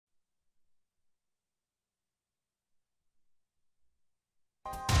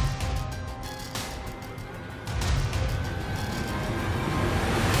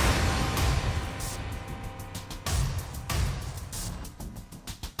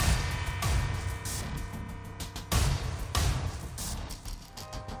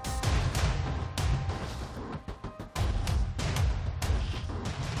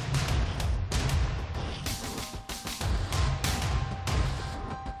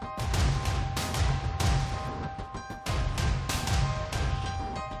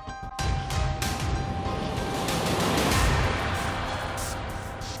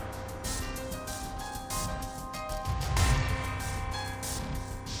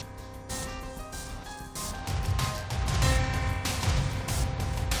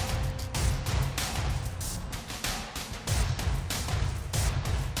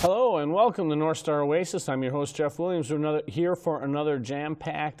Hello and welcome to North Star Oasis. I'm your host, Jeff Williams. We're here for another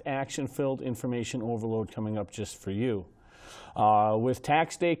jam-packed, action-filled information overload coming up just for you. With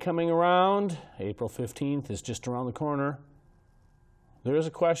tax day coming around, April 15th is just around the corner. There's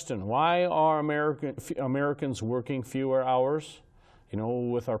a question. Why are Americans working fewer hours? You know,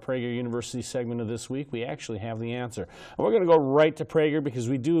 with our Prager University segment of this week, we actually have the answer. And we're going to go right to Prager because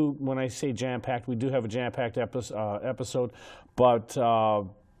we do, when I say jam-packed, we do have a jam-packed episode. But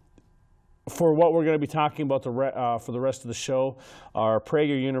for what we're going to be talking about for the rest of the show, our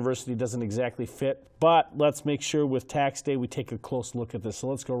Prager University doesn't exactly fit. But let's make sure with tax day we take a close look at this. So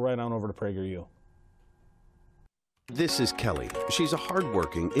let's go right on over to PragerU. This is Kelly. She's a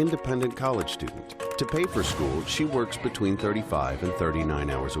hardworking, independent college student. To pay for school, she works between 35 and 39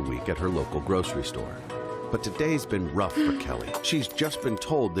 hours a week at her local grocery store. But today's been rough for Kelly. She's just been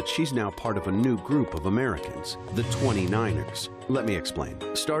told that she's now part of a new group of Americans, the 29ers. Let me explain.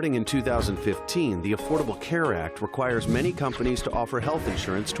 Starting in 2015, the Affordable Care Act requires many companies to offer health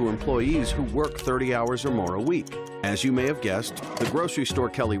insurance to employees who work 30 hours or more a week. As you may have guessed, the grocery store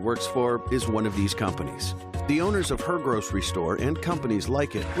Kelly works for is one of these companies. The owners of her grocery store and companies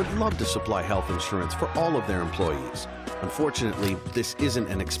like it would love to supply health insurance for all of their employees. Unfortunately, this isn't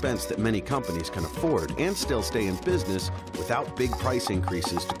an expense that many companies can afford and still stay in business without big price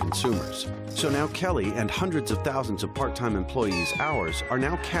increases to consumers. So now Kelly and hundreds of thousands of part-time employees' hours are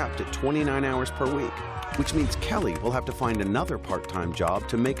now capped at 29 hours per week, which means Kelly will have to find another part-time job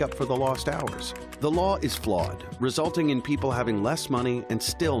to make up for the lost hours. The law is flawed, resulting in people having less money and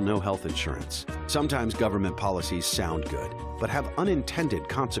still no health insurance. Sometimes government policies sound good, but have unintended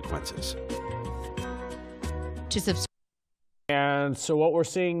consequences. And so what we're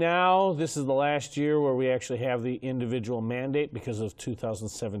seeing now, this is the last year where we actually have the individual mandate because of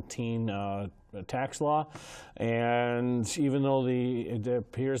 2017 tax law. And even though it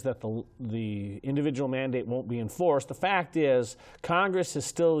appears that the individual mandate won't be enforced, the fact is Congress is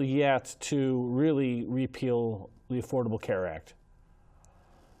still yet to really repeal the Affordable Care Act.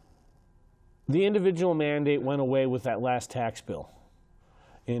 The individual mandate went away with that last tax bill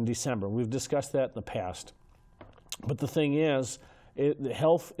in December. We've discussed that in the past. But the thing is,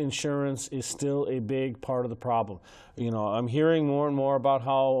 health insurance is still a big part of the problem. You know, I'm hearing more and more about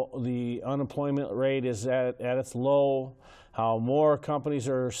how the unemployment rate is at its low, how more companies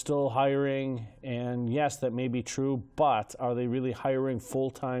are still hiring, and yes, that may be true, but are they really hiring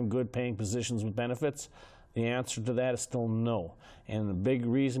full-time, good-paying positions with benefits? The answer to that is still no. And the big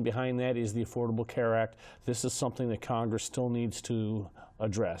reason behind that is the Affordable Care Act. This is something that Congress still needs to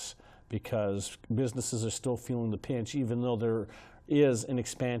address, because businesses are still feeling the pinch, even though there is an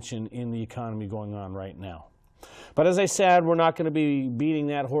expansion in the economy going on right now. But as I said, we're not going to be beating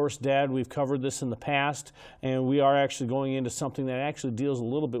that horse dead. We've covered this in the past, and we are actually going into something that actually deals a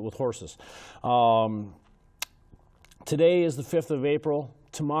little bit with horses. Today is the 5th of April.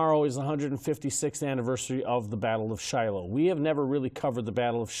 Tomorrow is the 156th anniversary of the Battle of Shiloh. We have never really covered the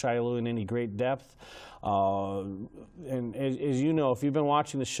Battle of Shiloh in any great depth. And as you know, if you've been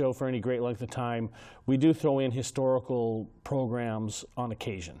watching the show for any great length of time, we do throw in historical programs on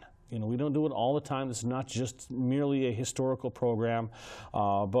occasion. You know, we don't do it all the time. This is not just merely a historical program,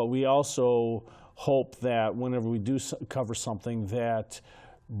 but we also hope that whenever we do cover something, that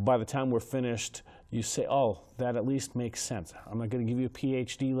by the time we're finished, you say, oh, that at least makes sense. I'm not going to give you a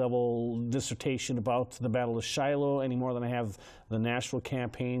PhD level dissertation about the Battle of Shiloh any more than I have the Nashville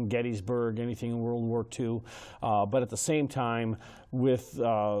campaign, Gettysburg, anything in World War II. But at the same time, with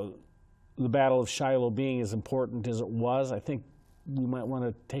the Battle of Shiloh being as important as it was, I think we might want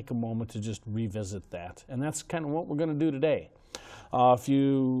to take a moment to just revisit that. And that's kind of what we're going to do today. If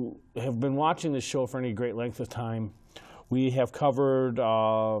you have been watching this show for any great length of time, we have covered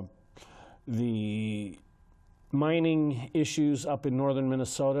the mining issues up in northern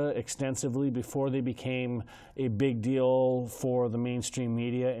Minnesota extensively before they became a big deal for the mainstream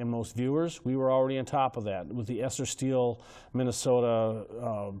media and most viewers. We were already on top of that with the Esser Steel,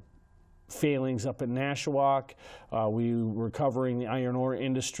 Minnesota failings up at Nashwauk. We were covering the iron ore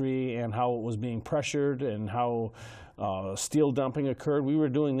industry and how it was being pressured and how steel dumping occurred. We were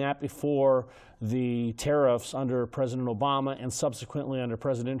doing that before the tariffs under President Obama and subsequently under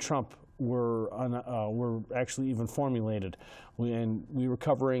President Trump were actually even formulated. We were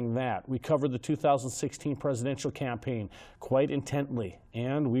covering that. We covered the 2016 presidential campaign quite intently,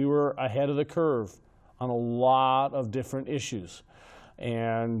 and we were ahead of the curve on a lot of different issues.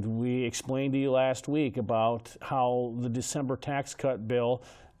 And we explained to you last week about how the December tax cut bill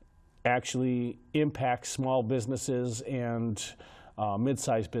actually impacts small businesses and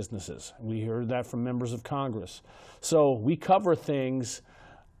mid-sized businesses. We heard that from members of Congress. So we cover things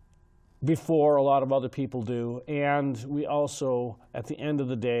before a lot of other people do. And we also, at the end of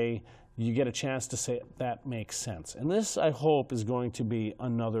the day, you get a chance to say, that makes sense. And this, I hope, is going to be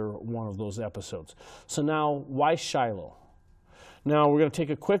another one of those episodes. So now, why Shiloh? Now, we're going to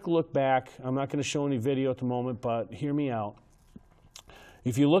take a quick look back. I'm not going to show any video at the moment, but hear me out.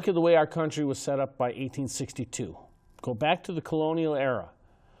 If you look at the way our country was set up by 1862, go back to the colonial era.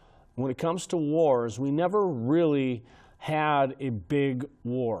 When it comes to wars, we never really had a big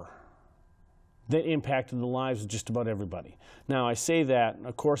war that impacted the lives of just about everybody. Now, I say that,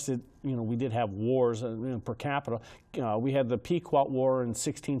 of course, we did have wars per capita. We had the Pequot War in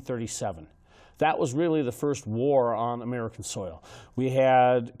 1637. That was really the first war on American soil. We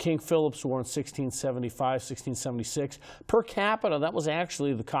had King Philip's War in 1675, 1676. Per capita, that was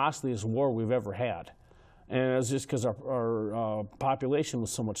actually the costliest war we've ever had. And it was just because our population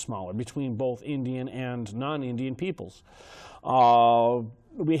was so much smaller between both Indian and non-Indian peoples.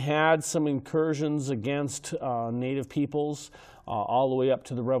 We had some incursions against Native peoples all the way up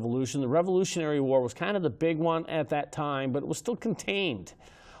to the Revolution. The Revolutionary War was kind of the big one at that time, but it was still contained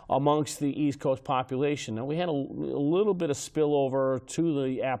amongst the East Coast population. Now, we had a little bit of spillover to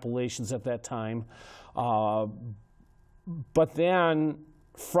the Appalachians at that time. But then,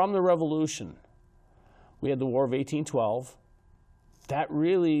 from the Revolution, we had the War of 1812. That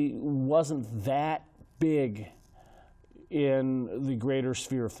really wasn't that big in the greater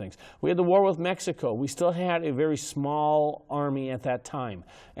sphere of things. We had the war with Mexico. We still had a very small army at that time.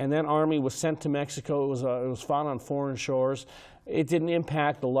 And that army was sent to Mexico. It was fought on foreign shores. It didn't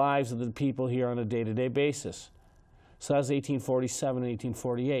impact the lives of the people here on a day-to-day basis. So that was 1847 and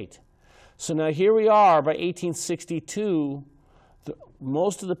 1848. So now here we are by 1862.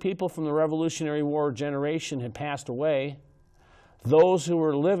 Most of the people from the Revolutionary War generation had passed away. Those who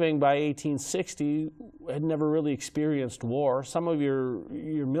were living by 1860 had never really experienced war. Some of your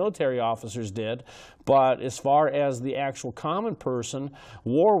military officers did, but as far as the actual common person,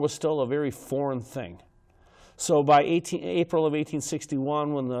 war was still a very foreign thing. So by April of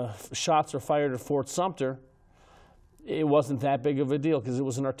 1861, when the shots were fired at Fort Sumter, it wasn't that big of a deal because it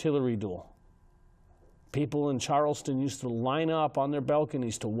was an artillery duel. People in Charleston used to line up on their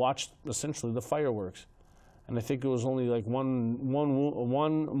balconies to watch essentially the fireworks. And I think it was only like one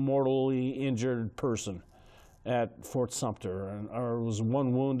mortally injured person at Fort Sumter, or it was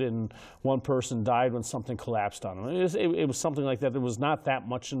one wounded and one person died when something collapsed on them. It was something like that. There was not that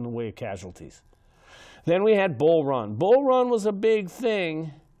much in the way of casualties. Then we had Bull Run. Bull Run was a big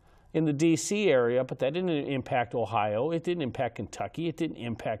thing in the D.C. area, but that didn't impact Ohio. It didn't impact Kentucky. It didn't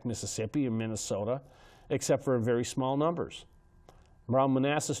impact Mississippi or Minnesota, except for very small numbers. Around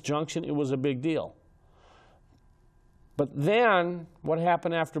Manassas Junction, it was a big deal. But then, what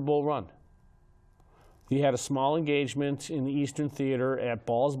happened after Bull Run? You had a small engagement in the Eastern Theater at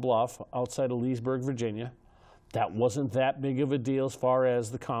Ball's Bluff outside of Leesburg, Virginia. That wasn't that big of a deal as far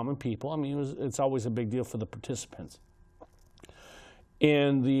as the common people. I mean, it's always a big deal for the participants.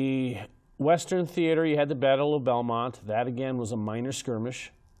 In the Western Theater, you had the Battle of Belmont. That, again, was a minor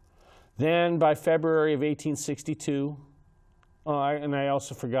skirmish. Then, by February of 1862, and I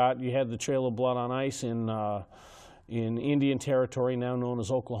also forgot, you had the Trail of Blood on Ice in Indian Territory, now known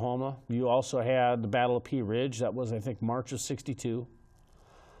as Oklahoma. You also had the Battle of Pea Ridge. That was, I think, March of '62.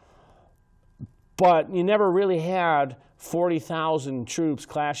 But you never really had 40,000 troops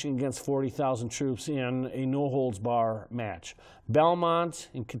clashing against 40,000 troops in a no-holds-bar match. Belmont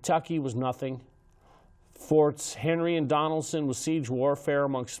in Kentucky was nothing. Forts Henry and Donaldson was siege warfare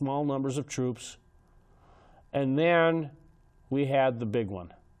amongst small numbers of troops. And then we had the big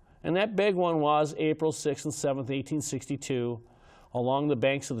one. And that big one was April 6th and 7th, 1862, along the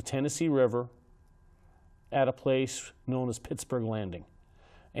banks of the Tennessee River at a place known as Pittsburgh Landing.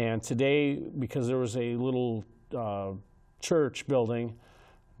 And today, because there was a little church building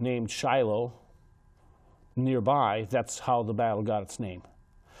named Shiloh nearby, that's how the battle got its name.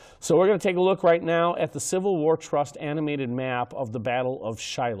 So we're going to take a look right now at the Civil War Trust animated map of the Battle of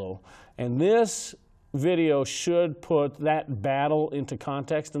Shiloh. And this video should put that battle into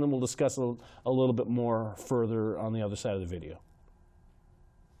context, and then we'll discuss a little bit more further on the other side of the video.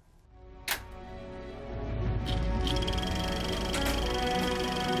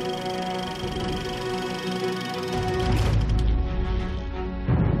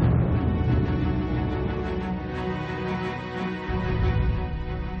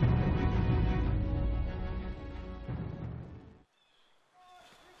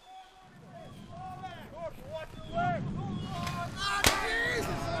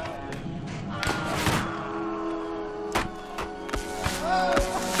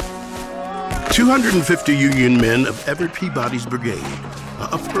 250 Union men of Everett Peabody's brigade,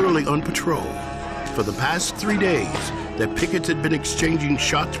 up early on patrol. For the past 3 days, their pickets had been exchanging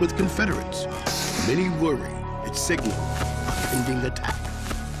shots with Confederates. Many worry it signaled a pending attack.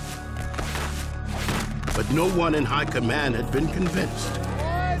 But no one in high command had been convinced.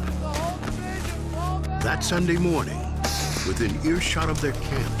 That Sunday morning, within earshot of their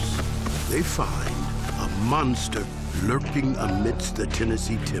camps, they find a monster lurking amidst the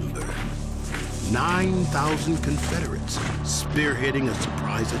Tennessee timber. 9,000 Confederates spearheading a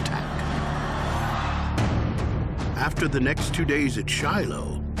surprise attack. After the next 2 days at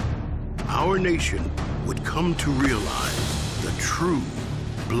Shiloh, our nation would come to realize the true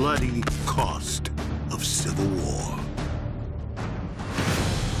bloody cost of civil war.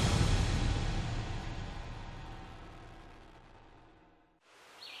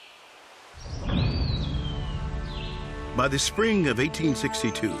 By the spring of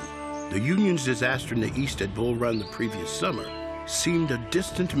 1862, the Union's disaster in the East at Bull Run the previous summer seemed a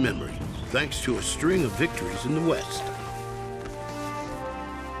distant memory, thanks to a string of victories in the West.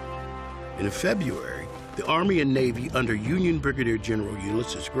 In February, the Army and Navy under Union Brigadier General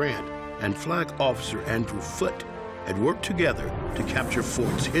Ulysses Grant and Flag Officer Andrew Foote had worked together to capture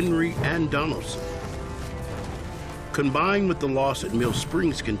Forts Henry and Donelson. Combined with the loss at Mill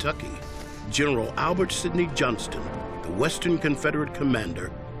Springs, Kentucky, General Albert Sidney Johnston, the Western Confederate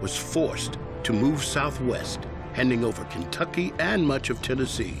commander, was forced to move southwest, handing over Kentucky and much of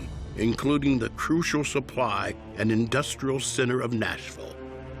Tennessee, including the crucial supply and industrial center of Nashville.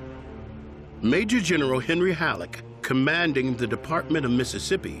 Major General Henry Halleck, commanding the Department of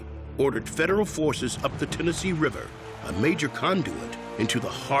Mississippi, ordered federal forces up the Tennessee River, a major conduit into the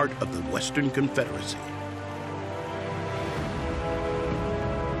heart of the Western Confederacy.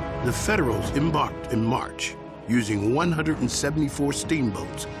 The Federals embarked in March, using 174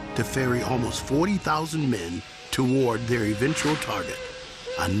 steamboats to ferry almost 40,000 men toward their eventual target,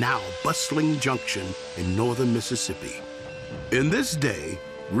 a now bustling junction in northern Mississippi. In this day,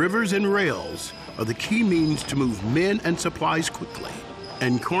 rivers and rails are the key means to move men and supplies quickly,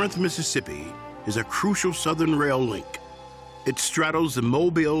 and Corinth, Mississippi is a crucial southern rail link. It straddles the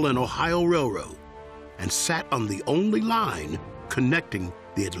Mobile and Ohio Railroad and sat on the only line connecting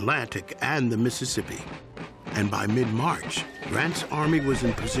the Atlantic and the Mississippi. And by mid-March, Grant's army was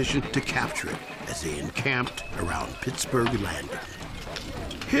in position to capture it as they encamped around Pittsburgh Landing.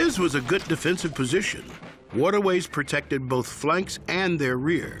 His was a good defensive position. Waterways protected both flanks and their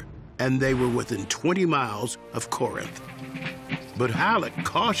rear, and they were within 20 miles of Corinth. But Halleck,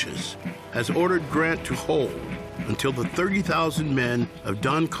 cautious, has ordered Grant to hold until the 30,000 men of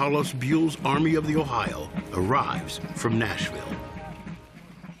Don Carlos Buell's Army of the Ohio arrives from Nashville.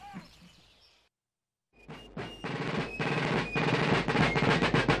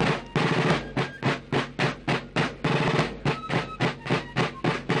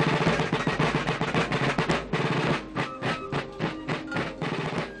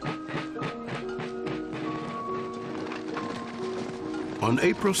 On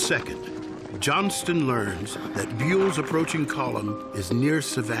April 2nd, Johnston learns that Buell's approaching column is near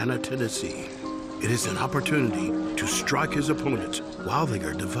Savannah, Tennessee. It is an opportunity to strike his opponents while they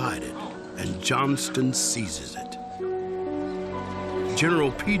are divided, and Johnston seizes it.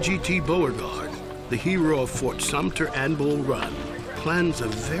 General P.G.T. Beauregard, the hero of Fort Sumter and Bull Run, plans a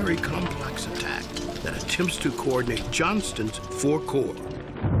very complex attack that attempts to coordinate Johnston's 4 corps.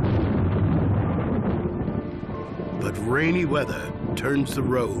 But rainy weather turns the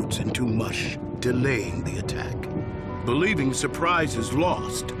roads into mush, delaying the attack. Believing surprise is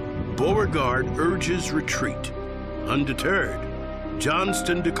lost, Beauregard urges retreat. Undeterred,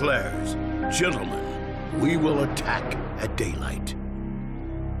 Johnston declares, "Gentlemen, we will attack at daylight."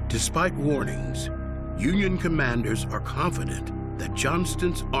 Despite warnings, Union commanders are confident that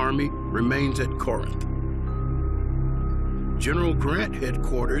Johnston's army remains at Corinth. General Grant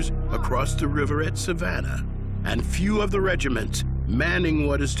headquarters across the river at Savannah, and few of the regiments manning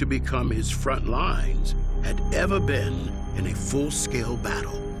what is to become his front lines had ever been in a full-scale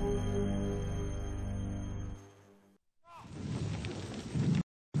battle.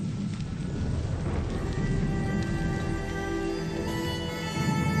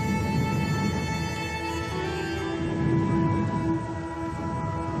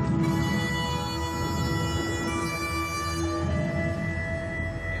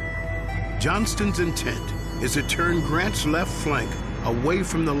 Johnston's intent is to turn Grant's left flank away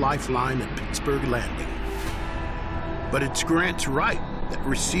from the lifeline at Pittsburgh Landing. But it's Grant's right that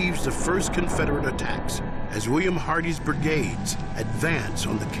receives the first Confederate attacks as William Hardee's brigades advance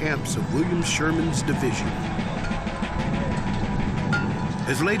on the camps of William Sherman's division.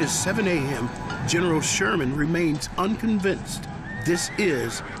 As late as 7 a.m., General Sherman remains unconvinced This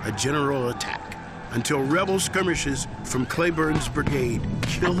is a general attack until rebel skirmishers from Cleburne's brigade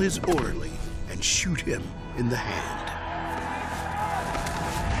kill his orderly and shoot him in the hand.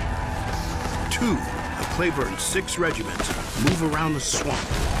 2 of Cleburne's 6 regiments move around the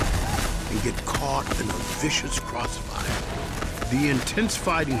swamp and get caught in a vicious crossfire. The intense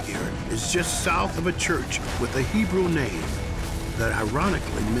fighting here is just south of a church with a Hebrew name that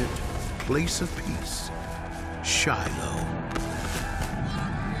ironically meant place of peace, Shiloh.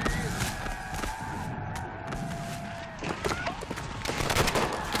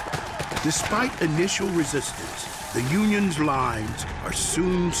 Despite initial resistance, the Union's lines are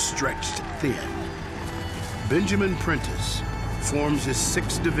soon stretched thin. Benjamin Prentiss forms his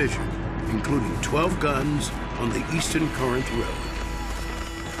 6th Division, including 12 guns on the Eastern Corinth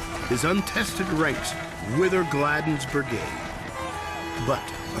Road. His untested ranks wither Gladden's brigade. But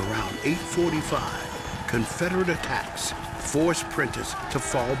around 8:45, Confederate attacks force Prentiss to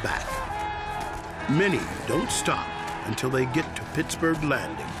fall back. Many don't stop until they get to Pittsburgh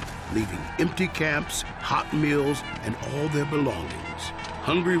Landing, leaving empty camps, hot meals, and all their belongings.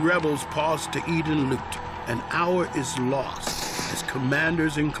 Hungry rebels pause to eat and loot. An hour is lost as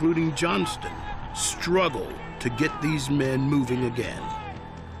commanders, including Johnston, struggle to get these men moving again.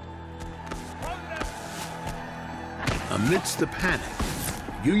 Amidst the panic,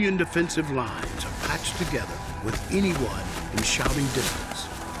 Union defensive lines are patched together with anyone in shouting distance.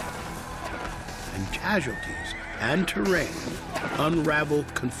 And casualties and terrain unravel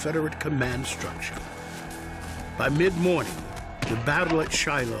Confederate command structure. By mid-morning, the battle at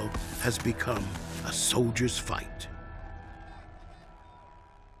Shiloh has become a soldier's fight.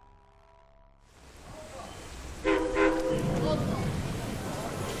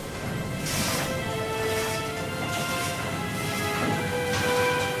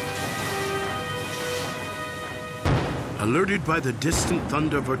 Alerted by the distant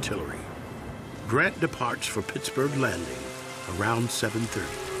thunder of artillery, Grant departs for Pittsburgh Landing around 7:30.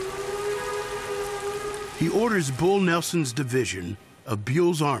 He orders Bull Nelson's division of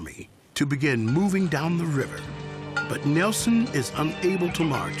Buell's army to begin moving down the river, but Nelson is unable to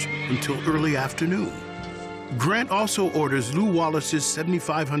march until early afternoon. Grant also orders Lew Wallace's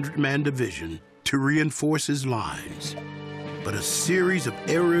 7,500-man division to reinforce his lines. But a series of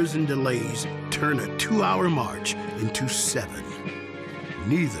errors and delays turn a 2-hour march into 7.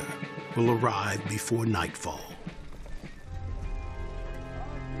 Neither will arrive before nightfall.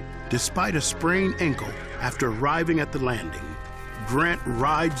 Despite a sprained ankle after arriving at the landing, Grant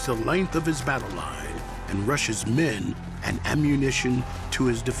rides the length of his battle line and rushes men and ammunition to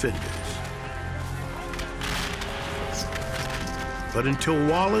his defenders. But until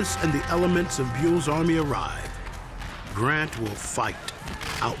Wallace and the elements of Buell's army arrive, Grant will fight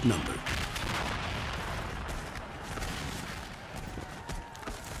outnumbered.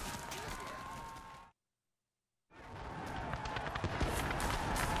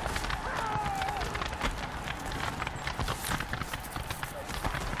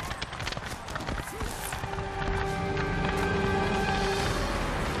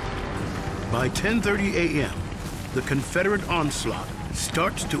 By 10:30 a.m., the Confederate onslaught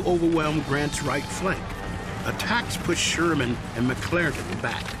starts to overwhelm Grant's right flank. Attacks push Sherman and McClernand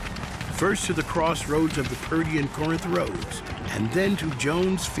back, first to the crossroads of the Purdy and Corinth roads, and then to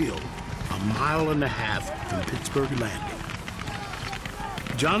Jones Field, 1.5 miles from Pittsburgh Landing.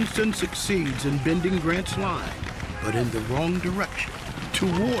 Johnston succeeds in bending Grant's line, but in the wrong direction,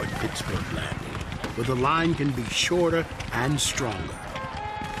 toward Pittsburgh Landing, where the line can be shorter and stronger.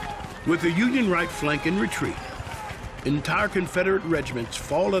 With the Union right flank in retreat, entire Confederate regiments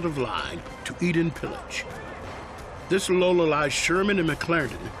fall out of line to eat and pillage. This lull allows Sherman and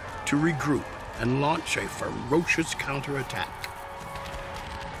McClernand to regroup and launch a ferocious counterattack.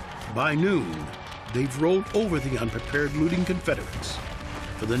 By noon, they've rolled over the unprepared looting Confederates.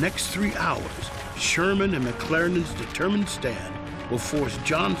 For the next 3 hours, Sherman and McClernand's determined stand will force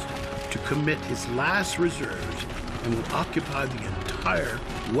Johnston to commit his last reserves and will occupy the entire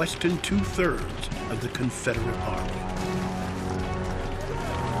western 2/3 of the Confederate army.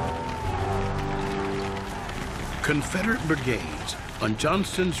 Confederate brigades on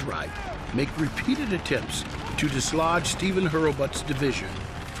Johnston's right make repeated attempts to dislodge Stephen Hurlbut's division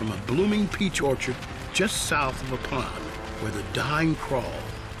from a blooming peach orchard just south of a pond where the dying crawl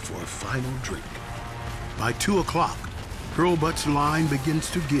for a final drink. By 2 o'clock, Hurlbut's line begins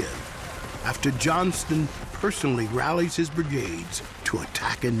to give after Johnston personally rallies his brigades to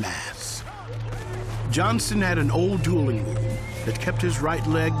attack en masse. Johnston had an old dueling wound that kept his right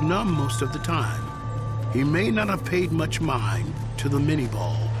leg numb most of the time. He may not have paid much mind to the mini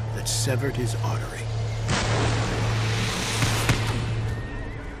ball that severed his artery.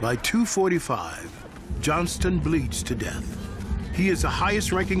 By 2:45, Johnston bleeds to death. He is the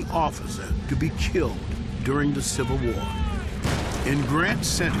highest-ranking officer to be killed during the Civil War. In Grant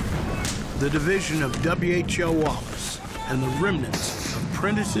Center, the division of W.H.L. Wallace and the remnants of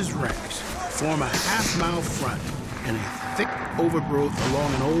Prentice's ranks form a half-mile front and a thick overgrowth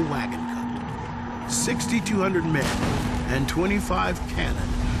along an old wagon cut. 6,200 men and 25 cannon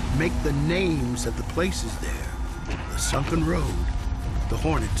make the names of the places there. The Sunken Road, the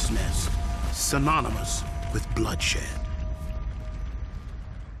Hornet's Nest, synonymous with bloodshed.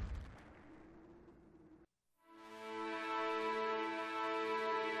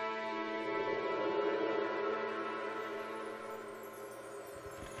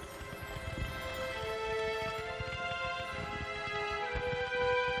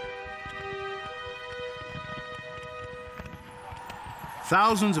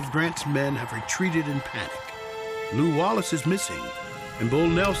 Thousands of Grant's men have retreated in panic. Lew Wallace is missing, and Bull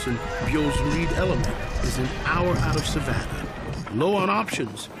Nelson, Buell's lead element, is an hour out of Savannah. Low on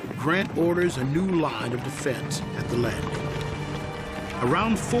options, Grant orders a new line of defense at the landing.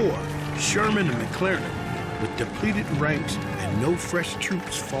 Around 4, Sherman and McClernand, with depleted ranks and no fresh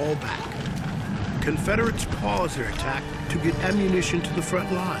troops, fall back. Confederates pause their attack to get ammunition to the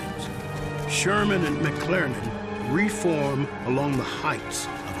front lines. Sherman and McClernand reform along the heights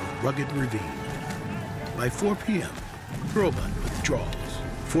of a rugged ravine. By 4 p.m., Hurlbut withdraws,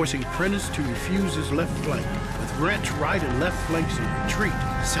 forcing Prentice to refuse his left flank. With Grant's right and left flanks in retreat,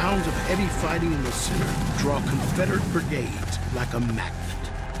 sounds of heavy fighting in the center draw Confederate brigades like a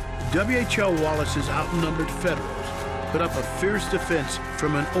magnet. W.H.L. Wallace's outnumbered Federals put up a fierce defense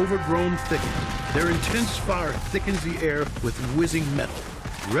from an overgrown thicket. Their intense fire thickens the air with whizzing metal.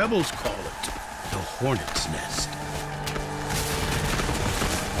 Rebels call it the Hornet's Nest.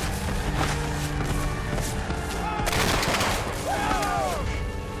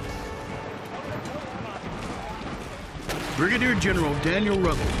 Brigadier General Daniel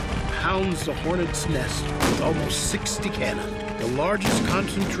Ruggles pounds the Hornet's Nest with almost 60 cannon, the largest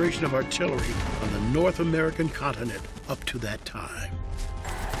concentration of artillery on the North American continent up to that time.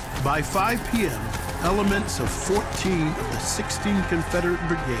 By 5 p.m., elements of 14 of the 16 Confederate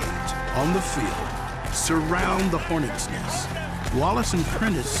brigades on the field surround the Hornet's Nest. Wallace and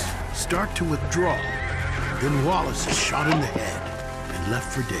Prentice start to withdraw. Then Wallace is shot in the head and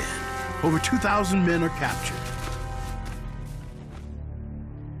left for dead. Over 2,000 men are captured.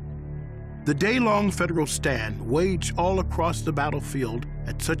 The day-long Federal stand waged all across the battlefield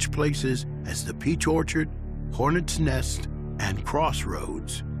at such places as the Peach Orchard, Hornet's Nest, and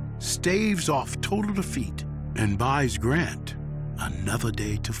Crossroads staves off total defeat and buys Grant another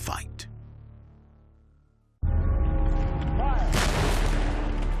day to fight.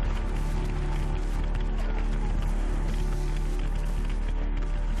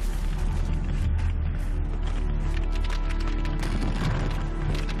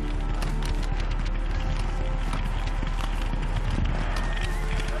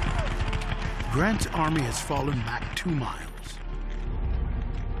 Grant's army has fallen back 2 miles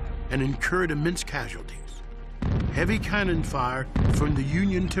and incurred immense casualties. Heavy cannon fire from the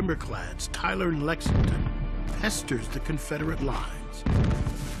Union timberclads, Tyler and Lexington, pesters the Confederate lines.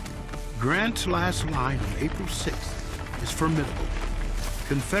 Grant's last line on April 6th is formidable.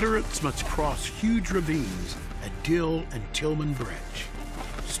 Confederates must cross huge ravines at Dill and Tillman Branch.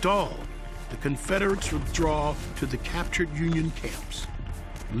 Stalled, the Confederates withdraw to the captured Union camps.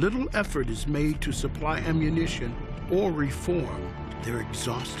 Little effort is made to supply ammunition or reform their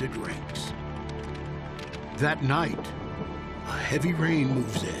exhausted ranks. That night, a heavy rain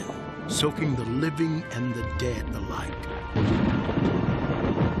moves in, soaking the living and the dead alike.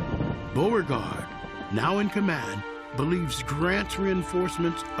 Beauregard, now in command, believes Grant's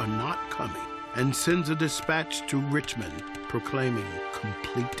reinforcements are not coming and sends a dispatch to Richmond proclaiming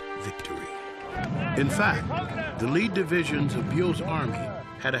complete victory. In fact, the lead divisions of Buell's army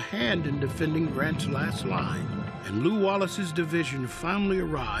had a hand in defending Grant's last line, and Lew Wallace's division finally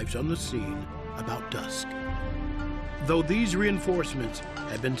arrives on the scene about dusk. Though these reinforcements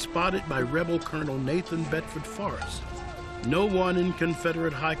had been spotted by rebel Colonel Nathan Bedford Forrest, no one in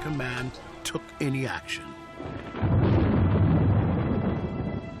Confederate high command took any action.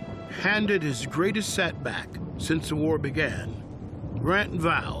 Handed his greatest setback since the war began, Grant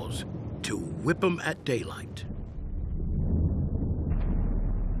vows to whip 'em at daylight.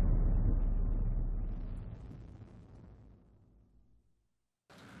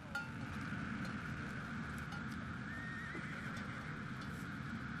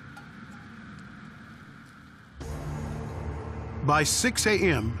 By 6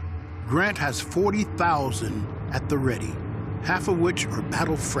 a.m., Grant has 40,000 at the ready. half of which are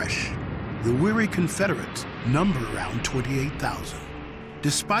battle fresh. The weary Confederates number around 28,000.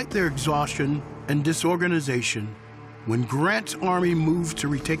 Despite their exhaustion and disorganization, when Grant's army moves to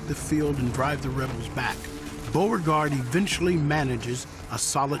retake the field and drive the rebels back, Beauregard eventually manages a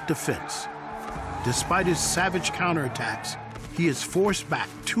solid defense. Despite his savage counterattacks, he is forced back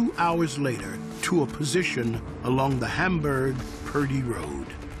 2 hours later to a position along the Hamburg-Purdy Road.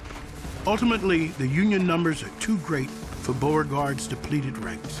 Ultimately, the Union numbers are too great for Beauregard's depleted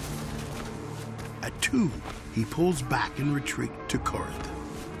ranks. At 2, he pulls back in retreat to Corinth.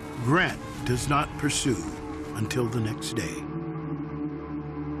 Grant does not pursue until the next day.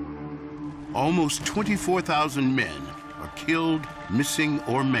 Almost 24,000 men are killed, missing,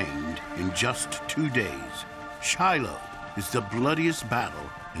 or maimed in just 2 days. Shiloh is the bloodiest battle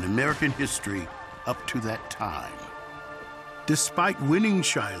in American history up to that time. Despite winning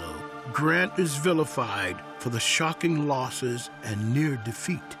Shiloh, Grant is vilified for the shocking losses and near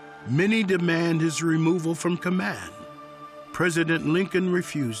defeat. Many demand his removal from command. President Lincoln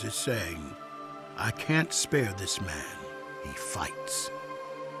refuses, saying, "I can't spare this man. He fights."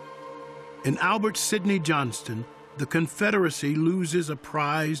 In Albert Sidney Johnston, the Confederacy loses a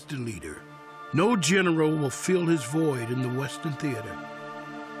prized leader. No general will fill his void in the Western theater.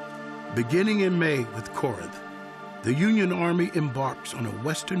 Beginning in May with Corinth, the Union Army embarks on a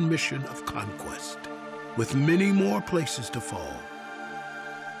Western mission of conquest, with many more places to fall.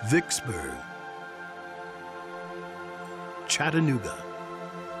 Vicksburg, Chattanooga,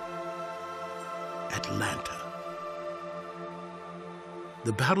 Atlanta.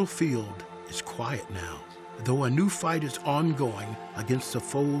 The battlefield is quiet now, though a new fight is ongoing against the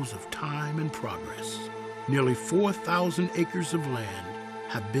foes of time and progress. Nearly 4,000 acres of land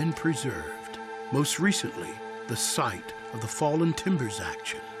have been preserved, most recently the site of the Fallen Timbers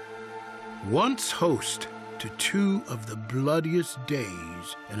action. Once host to 2 of the bloodiest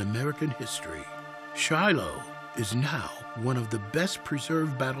days in American history, Shiloh is now one of the best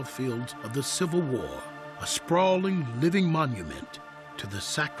preserved battlefields of the Civil War, a sprawling living monument to the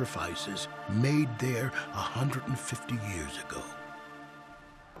sacrifices made there 150 years ago.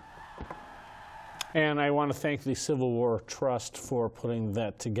 And I want to thank the Civil War Trust for putting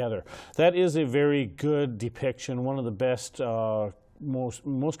that together. That is a very good depiction, one of the best,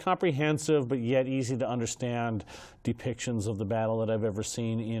 most comprehensive, but yet easy to understand depictions of the battle that I've ever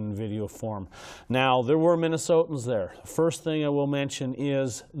seen in video form. Now, there were Minnesotans there. The first thing I will mention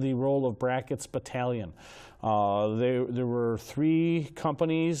is the role of Brackett's battalion. There were 3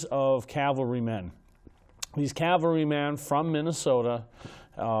 companies of cavalrymen. These cavalrymen from Minnesota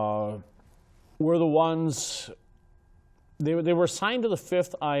were the ones, they were assigned to the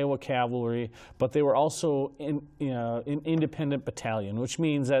 5th Iowa Cavalry, but they were also in an independent battalion, which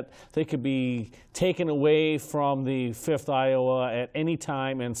means that they could be taken away from the 5th Iowa at any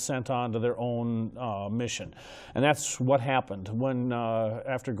time and sent on to their own mission. And that's what happened when,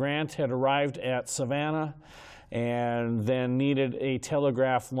 after Grant had arrived at Savannah and then needed a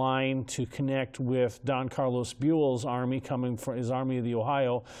telegraph line to connect with Don Carlos Buell's army, coming from his Army of the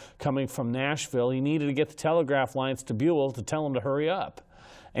Ohio, coming from Nashville. He needed to get the telegraph lines to Buell to tell him to hurry up.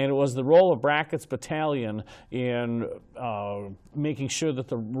 And it was the role of Brackett's battalion in making sure that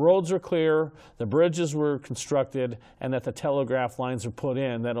the roads were clear, the bridges were constructed, and that the telegraph lines were put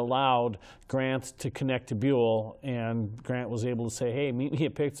in that allowed Grant to connect to Buell. And Grant was able to say, "Hey, meet me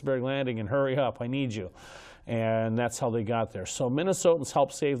at Pittsburgh Landing and hurry up, I need you." And that's how they got there. So Minnesotans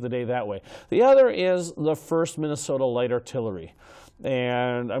helped save the day that way. The other is the 1st Minnesota Light Artillery.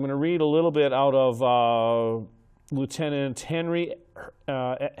 And I'm going to read a little bit out of Lieutenant Henry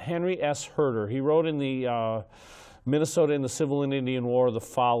S. Herter. He wrote in the Minnesota in the Civil and Indian War the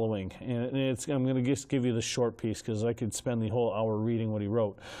following. And I'm going to just give you the short piece because I could spend the whole hour reading what he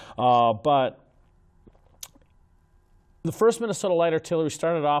wrote. But the 1st Minnesota Light Artillery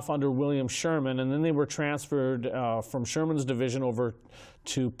started off under William Sherman, and then they were transferred from Sherman's division over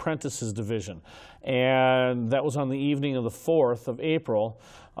to Prentice's division. And that was on the evening of the 4th of April.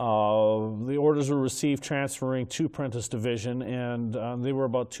 The orders were received transferring to Prentice division, and they were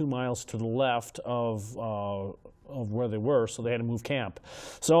about 2 miles to the left of where they were, so they had to move camp.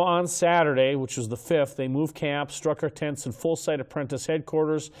 So on Saturday, which was the 5th, they moved camp, struck our tents in full sight of Prentice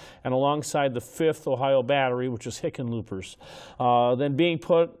headquarters and alongside the 5th Ohio Battery, which was Hickenloopers. Then being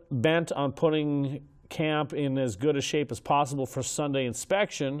bent on putting camp in as good a shape as possible for Sunday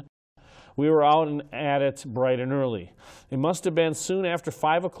inspection, we were out and at it bright and early. It must have been soon after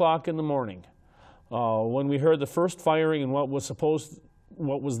 5 o'clock in the morning when we heard the first firing in what was supposed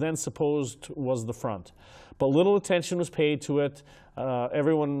what was then supposed was the front. But little attention was paid to it,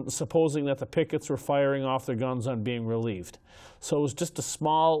 everyone supposing that the pickets were firing off their guns on being relieved. So it was just a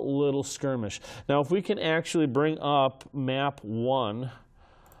small little skirmish. Now, if we can actually bring up map 1,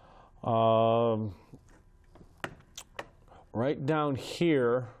 right down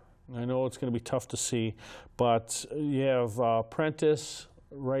here, I know it's going to be tough to see, but you have Prentice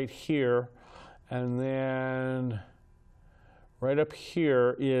right here, and then right up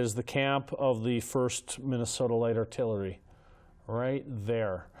here is the camp of the 1st Minnesota Light Artillery, right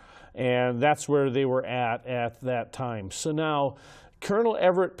there. And that's where they were at that time. So now, Colonel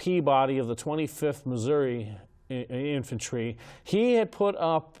Everett Peabody of the 25th Missouri Infantry, he had put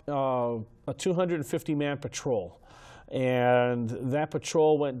up a 250-man patrol. And that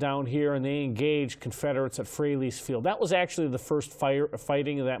patrol went down here and they engaged Confederates at Fraley's Field. That was actually the first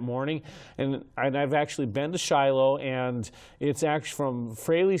fighting of that morning. And I've actually been to Shiloh, and it's actually from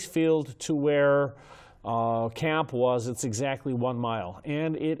Fraley's Field to where camp was, it's exactly 1 mile.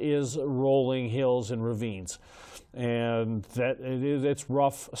 And it is rolling hills and ravines. And it's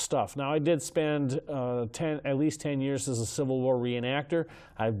rough stuff. Now, I did spend at least 10 years as a Civil War reenactor.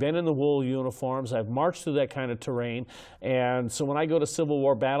 I've been in the wool uniforms. I've marched through that kind of terrain. And so when I go to Civil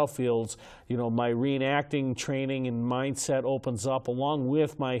War battlefields, you know, my reenacting training and mindset opens up along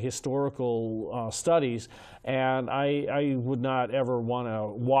with my historical studies. And I would not ever want to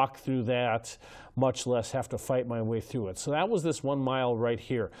walk through that, much less have to fight my way through it. So that was this 1 mile right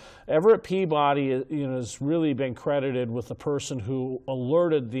here. Everett Peabody, you know, has really been credited with the person who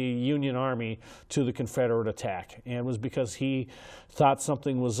alerted the Union Army to the Confederate attack, and it was because he thought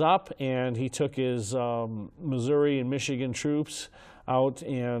something was up, and he took his Missouri and Michigan troops out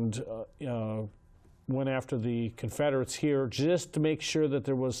and went after the Confederates here just to make sure that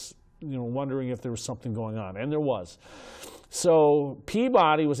there was, you know, wondering if there was something going on, and there was. So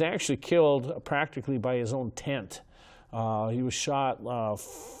Peabody was actually killed practically by his own tent. He was shot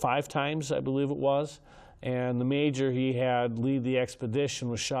 5 times, I believe it was, and the major he had lead the expedition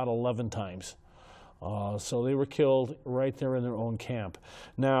was shot 11 times. So they were killed right there in their own camp.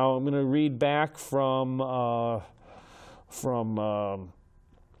 Now I'm going to read back from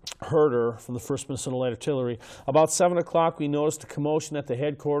Herder from the 1st Minnesota Light Artillery. About 7 o'clock, we noticed a commotion at the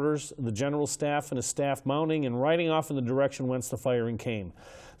headquarters, the general staff and his staff mounting and riding off in the direction whence the firing came.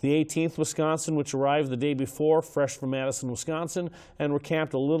 The 18th Wisconsin, which arrived the day before, fresh from Madison, Wisconsin, and were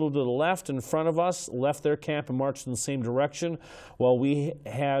camped a little to the left in front of us, left their camp and marched in the same direction, while we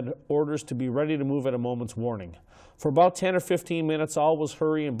had orders to be ready to move at a moment's warning. For about 10 or 15 minutes, all was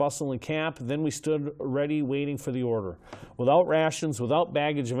hurry and bustle in camp. Then we stood ready, waiting for the order. Without rations, without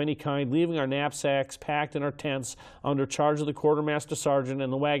baggage of any kind, leaving our knapsacks packed in our tents under charge of the quartermaster sergeant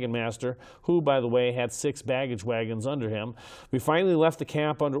and the wagon master, who, by the way, had 6 baggage wagons under him, we finally left the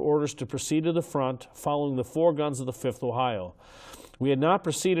camp under orders to proceed to the front, following the 4 guns of the 5th Ohio. We had not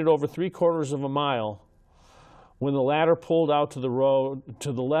proceeded over 3/4 of a mile when the latter pulled out to the road,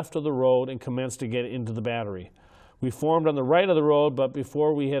 to the left of the road, and commenced to get into the battery. We formed on the right of the road, but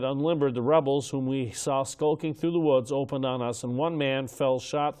before we had unlimbered, the rebels, whom we saw skulking through the woods, opened on us, and 1 man fell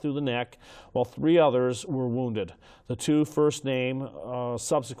shot through the neck, while 3 others were wounded. The 2 first named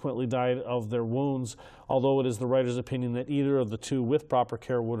subsequently died of their wounds, although it is the writer's opinion that either of the 2, with proper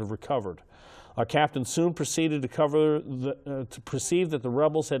care, would have recovered. Our captain soon proceeded to perceive that the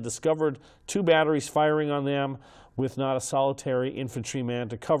rebels had discovered 2 batteries firing on them, with not a solitary infantryman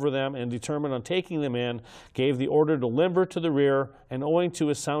to cover them, and determined on taking them in, gave the order to limber to the rear, and owing to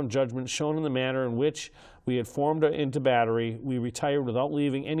his sound judgment shown in the manner in which we had formed into battery, we retired without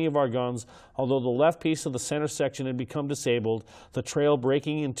leaving any of our guns, although the left piece of the center section had become disabled, the trail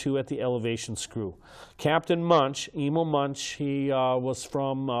breaking in 2 at the elevation screw. Captain Munch, Emil Munch, he was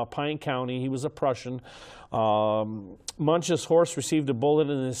from Pine County. He was a Prussian. Munch's horse received a bullet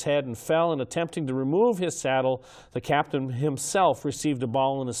in his head and fell, and attempting to remove his saddle, the captain himself received a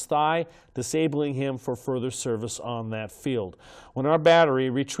ball in his thigh, disabling him for further service on that field. When our battery,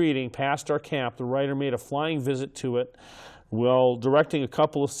 retreating past our camp, the writer made a flying visit to it, while directing a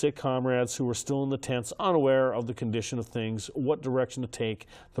couple of sick comrades who were still in the tents, unaware of the condition of things, what direction to take,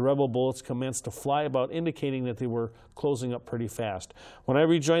 the rebel bullets commenced to fly about, indicating that they were closing up pretty fast. When I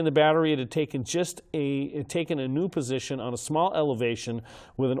rejoined the battery, it had taken a new position on a small elevation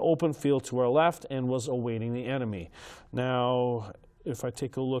with an open field to our left and was awaiting the enemy. Now, if I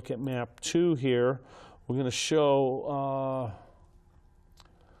take a look at map 2 here, we're going to show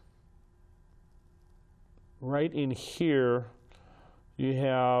right in here, you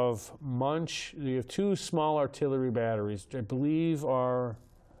have Munch. You have 2 small artillery batteries, which I believe are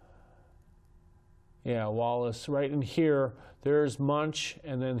Yeah, Wallace, right in here, there's Munch,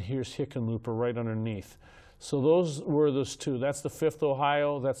 and then here's Hickenlooper right underneath. So those were those two. That's the 5th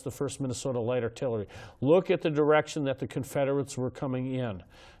Ohio, that's the 1st Minnesota Light Artillery. Look at the direction that the Confederates were coming in.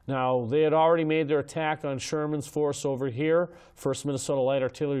 Now, they had already made their attack on Sherman's force over here. 1st Minnesota Light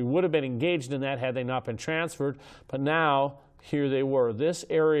Artillery would have been engaged in that had they not been transferred, but now here they were. This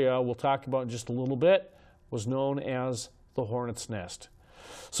area, we'll talk about in just a little bit, was known as the Hornet's Nest.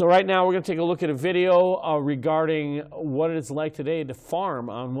 So right now we're going to take a look at a video regarding what it's like today to farm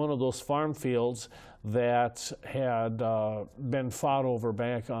on one of those farm fields that had been fought over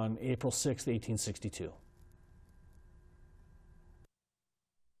back on April 6, 1862.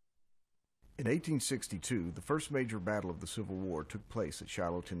 In 1862, the first major battle of the Civil War took place at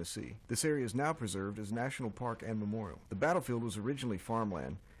Shiloh, Tennessee. This area is now preserved as National Park and Memorial. The battlefield was originally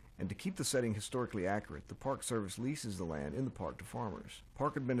farmland, and to keep the setting historically accurate, the Park Service leases the land in the park to farmers.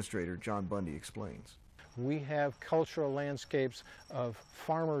 Park Administrator John Bundy explains. We have cultural landscapes of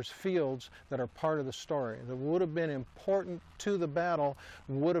farmers' fields that are part of the story, that would have been important to the battle,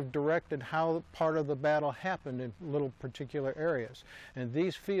 would have directed how part of the battle happened in little particular areas. And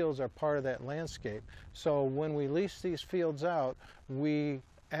these fields are part of that landscape. So when we lease these fields out, we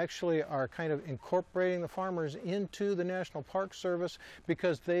actually are kind of incorporating the farmers into the National Park Service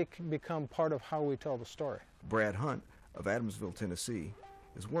because they can become part of how we tell the story. Brad Hunt of Adamsville, Tennessee,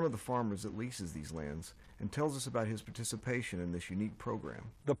 is one of the farmers that leases these lands and tells us about his participation in this unique program.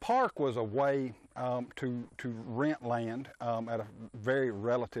 The park was a way to rent land at a very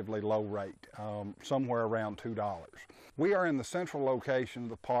relatively low rate, somewhere around $2. We are in the central location of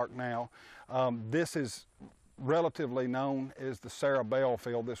the park now. This is relatively known as the Sarah Bell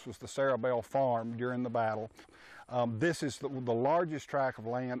Field. This was the Sarah Bell Farm during the battle. This is the largest tract of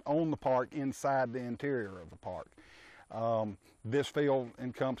land on the park inside the interior of the park. This field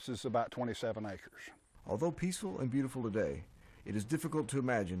encompasses about 27 acres. Although peaceful and beautiful today, it is difficult to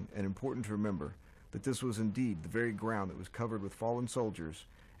imagine and important to remember that this was indeed the very ground that was covered with fallen soldiers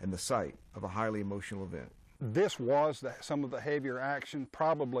and the site of a highly emotional event. This was some of the heavier action,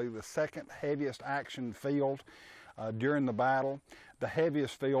 probably the second heaviest action field during the battle. The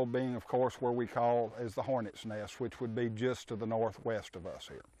heaviest field being, of course, where we call as the Hornet's Nest, which would be just to the northwest of us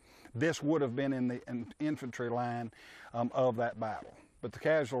here. This would have been in the infantry line of that battle. But the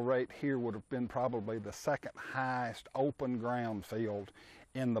casualty rate here would have been probably the second highest open ground field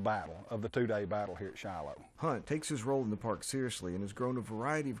in the battle, of the two-day battle here at Shiloh. Hunt takes his role in the park seriously and has grown a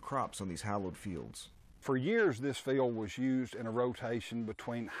variety of crops on these hallowed fields. For years, this field was used in a rotation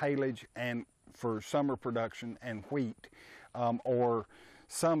between haylage and for summer production and wheat, or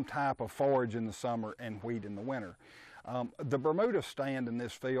some type of forage in the summer and wheat in the winter. The Bermuda stand in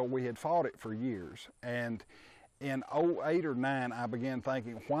this field, we had fought it for years, and in 08 or 09, I began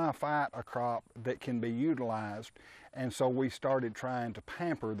thinking, why fight a crop that can be utilized? And so we started trying to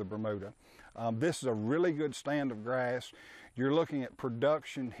pamper the Bermuda. This is a really good stand of grass. You're looking at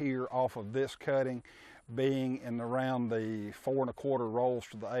production here off of this cutting being in around the 4 1/4 rolls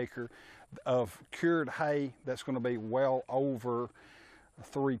to the acre of cured hay. That's going to be well over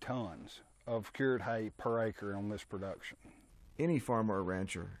 3 tons of cured hay per acre on this production. Any farmer or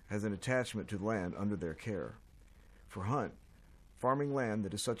rancher has an attachment to the land under their care. For Hunt, farming land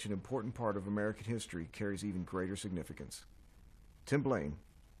that is such an important part of American history carries even greater significance. Tim Blaine,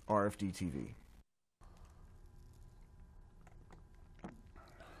 RFD-TV.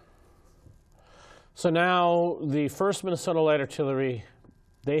 So now the 1st Minnesota Light Artillery,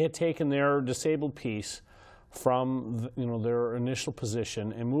 they had taken their disabled piece from their initial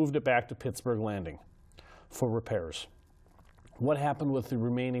position and moved it back to Pittsburgh Landing for repairs. What happened with the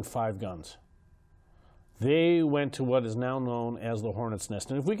remaining 5 guns? They went to what is now known as the Hornet's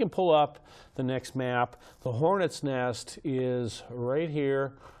Nest. And if we can pull up the next map, the Hornet's Nest is right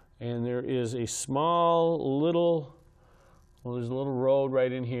here, and there is a small little, well, there's a little road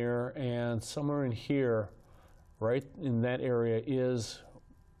right in here, and somewhere in here, right in that area, is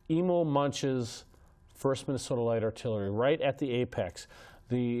Emo Munch's 1st Minnesota Light Artillery, right at the apex.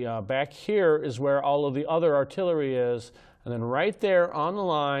 The back here is where all of the other artillery is, and then right there on the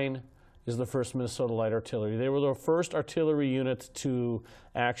line is the 1st Minnesota Light Artillery. They were the first artillery unit to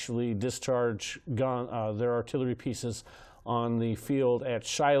actually discharge their artillery pieces on the field at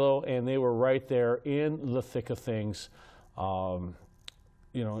Shiloh, and they were right there in the thick of things, in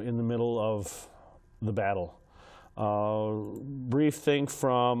the middle of the battle. Brief thing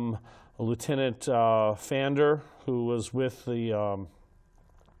from Lieutenant Fander, who was with the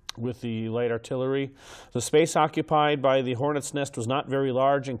light artillery. The space occupied by the Hornet's Nest was not very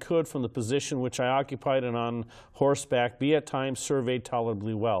large and could, from the position which I occupied and on horseback, be at times surveyed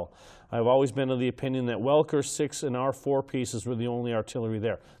tolerably well. I've always been of the opinion that Welker's 6 and our 4 pieces were the only artillery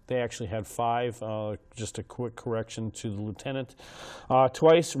there. They actually had 5, just a quick correction to the lieutenant.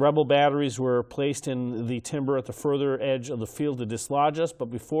 Twice, rebel batteries were placed in the timber at the further edge of the field to dislodge us, but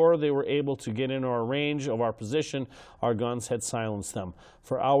before they were able to get in our range of our position, our guns had silenced them.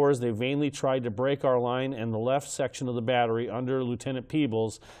 For hours, they vainly tried to break our line, and the left section of the battery, under Lieutenant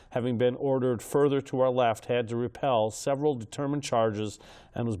Peebles, having been ordered further to our left, had to repel several determined charges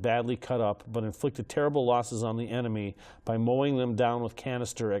and was badly cut up, but inflicted terrible losses on the enemy by mowing them down with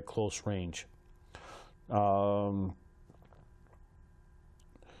canister at close range. And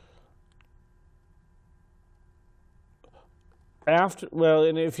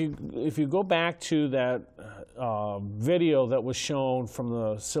if you go back to that video that was shown from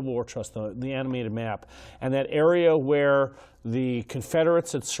the Civil War Trust, the animated map, and that area where the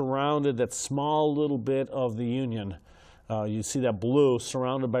Confederates had surrounded that small little bit of the Union, you see that blue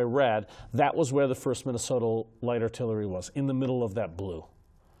surrounded by red, that was where the 1st Minnesota Light Artillery was, in the middle of that blue.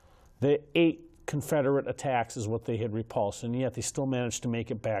 The 8 Confederate attacks is what they had repulsed, and yet they still managed to make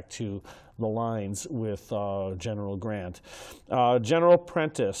it back to the lines with General Grant. General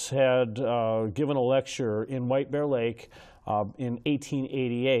Prentice had given a lecture in White Bear Lake in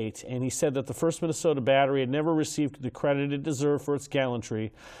 1888, and he said that the 1st Minnesota Battery had never received the credit it deserved for its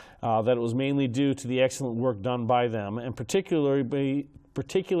gallantry, that it was mainly due to the excellent work done by them, and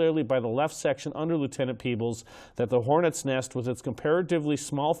particularly by the left section under Lieutenant Peebles, that the Hornet's Nest, with its comparatively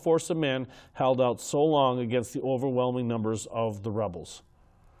small force of men, held out so long against the overwhelming numbers of the rebels.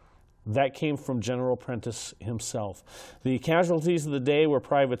 That came from General Prentice himself. The casualties of the day were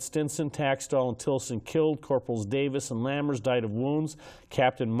Private Stinson, Taxtall, and Tilson killed. Corporals Davis and Lammers died of wounds.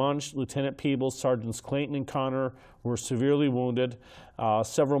 Captain Munch, Lieutenant Peebles, Sergeants Clayton and Connor were severely wounded.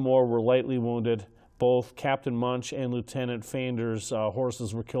 Several more were lightly wounded. Both Captain Munch and Lieutenant Fainder's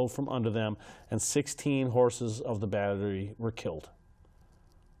horses were killed from under them, and 16 horses of the battery were killed.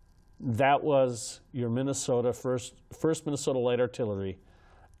 That was your first Minnesota Light Artillery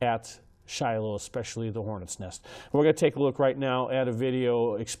at Shiloh, especially the Hornet's Nest. We're going to take a look right now at a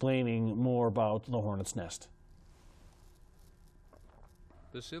video explaining more about the Hornet's Nest.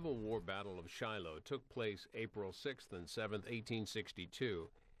 The Civil War Battle of Shiloh took place April 6th and 7th, 1862,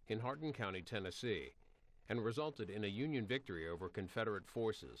 in Hardin County, Tennessee, and resulted in a Union victory over Confederate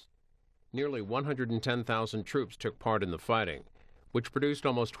forces. Nearly 110,000 troops took part in the fighting, which produced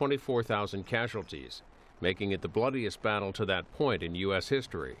almost 24,000 casualties, making it the bloodiest battle to that point in U.S.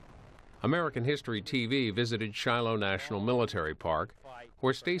 history. American History TV visited Shiloh National Military Park,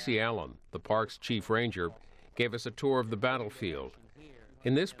 where Stacy Allen, the park's chief ranger, gave us a tour of the battlefield.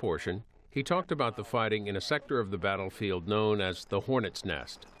 In this portion, he talked about the fighting in a sector of the battlefield known as the Hornet's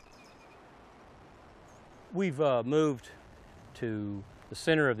Nest. We've moved to the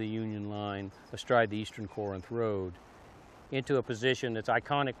center of the Union line, astride the Eastern Corinth Road, into a position that's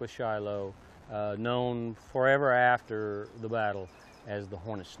iconic with Shiloh, known forever after the battle as the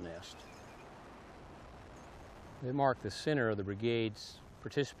Hornet's Nest. They mark the center of the brigades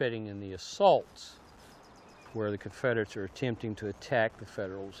participating in the assaults where the Confederates are attempting to attack the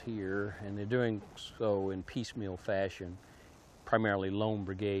Federals here, and they're doing so in piecemeal fashion, primarily lone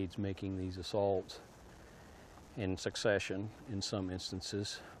brigades making these assaults in succession in some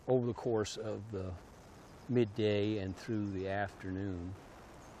instances over the course of the midday and through the afternoon.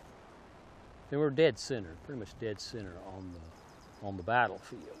 They were dead center, pretty much dead center on the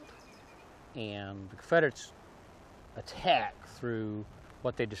battlefield. And the Confederates attack through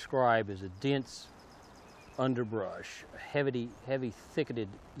what they describe as a dense underbrush, a heavy thicketed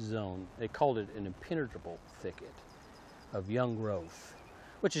zone. They called it an impenetrable thicket of young growth,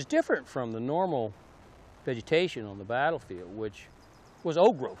 which is different from the normal vegetation on the battlefield, which was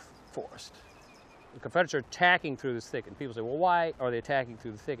old growth forest. The Confederates are attacking through this thicket. And people say, well, why are they attacking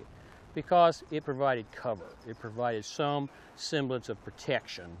through the thicket? Because it provided cover. It provided some semblance of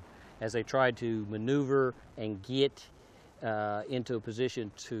protection as they tried to maneuver and get into a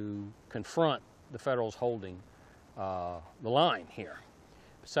position to confront the Federals holding the line here.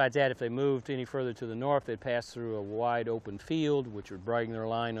 Besides that, if they moved any further to the north, they'd pass through a wide open field, which would bring their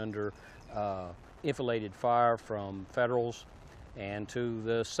line under enfiladed fire from Federals. And to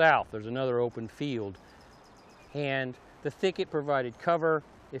the south, there's another open field. And the thicket provided cover.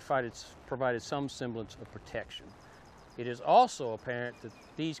 It provided some semblance of protection. It is also apparent that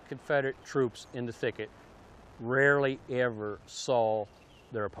these Confederate troops in the thicket rarely ever saw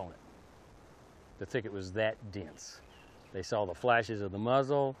their opponent. The thicket was that dense. They saw the flashes of the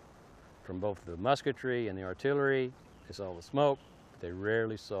muzzle from both the musketry and the artillery. They saw the smoke, but they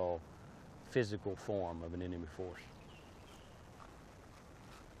rarely saw physical form of an enemy force.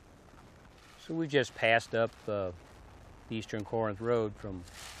 So we just passed up Eastern Corinth Road from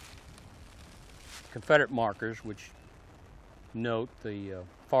Confederate markers, which note the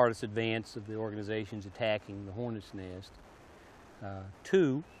farthest advance of the organizations attacking the Hornet's Nest,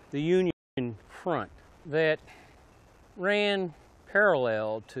 to the Union front that ran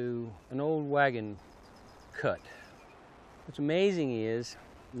parallel to an old wagon cut. What's amazing is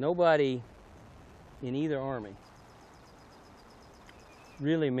nobody in either army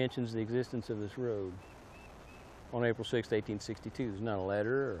really mentions the existence of this road on April 6, 1862. There's not a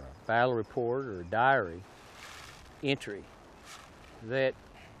letter or a battle report or a diary entry that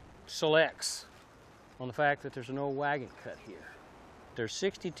selects on the fact that there's an old wagon cut here. There's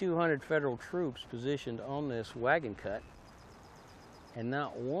 6,200 Federal troops positioned on this wagon cut, and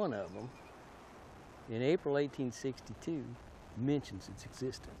not one of them in April 1862 mentions its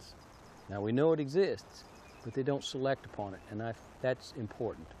existence. Now we know it exists, but they don't select upon it, and that's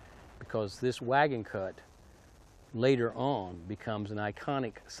important because this wagon cut later on becomes an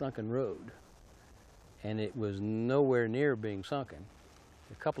iconic sunken road, and it was nowhere near being sunken.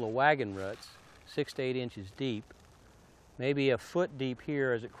 A couple of wagon ruts, 6 to 8 inches deep, maybe a foot deep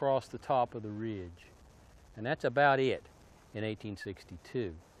here as it crossed the top of the ridge, and that's about it in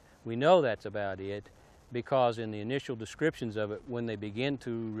 1862. We know that's about it because in the initial descriptions of it, when they begin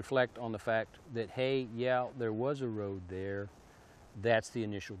to reflect on the fact that, hey, yeah, there was a road there, that's the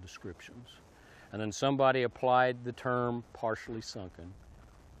initial descriptions. And then somebody applied the term partially sunken,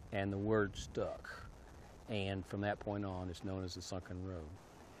 and the word stuck. And from that point on, it's known as the sunken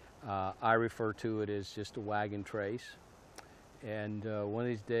road. I refer to it as just a wagon trace. And one of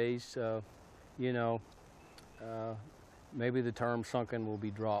these days, you know, maybe the term sunken will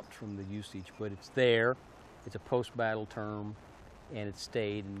be dropped from the usage, but it's there. It's a post-battle term, and it's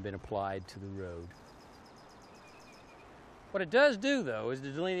stayed and been applied to the road. What it does do, though, is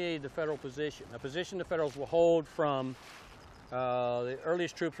to delineate the Federal position, a position the Federals will hold from the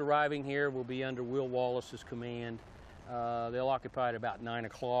earliest troops arriving here will be under Will Wallace's command. They'll occupy at about 9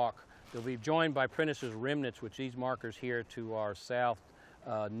 o'clock. They'll be joined by Prentice's remnants, which these markers here to our south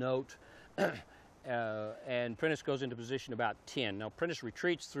note. And Prentice goes into position about 10. Now, Prentice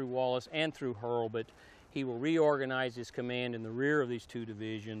retreats through Wallace and through Hurlbut. He will reorganize his command in the rear of these two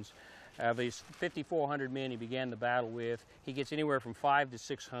divisions. Of his 5,400 men he began the battle with, he gets anywhere from 500 to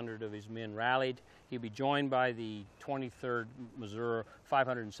 600 of his men rallied. He'll be joined by the 23rd Missouri,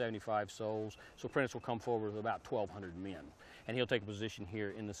 575 souls. So Prentice will come forward with about 1,200 men. And he'll take a position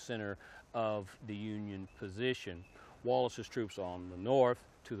here in the center of the Union position. Wallace's troops on the north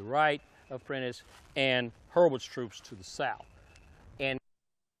to the right of Prentice, and Hurlbut's troops to the south. And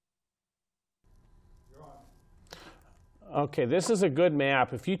okay, this is a good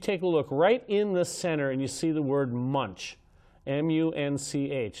map. If you take a look right in the center and you see the word Munch,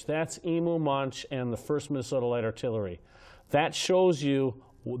 M-U-N-C-H, that's Emu Munch and the 1st Minnesota Light Artillery. That shows you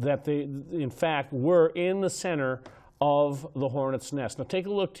that they, in fact, were in the center of the Hornet's Nest. Now take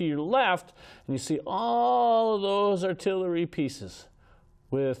a look to your left and you see all of those artillery pieces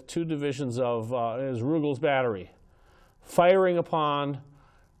with 2 divisions of Rugel's battery firing upon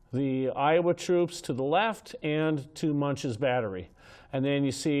the Iowa troops to the left and to Munch's battery. And then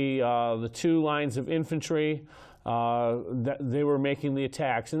you see the 2 lines of infantry that they were making the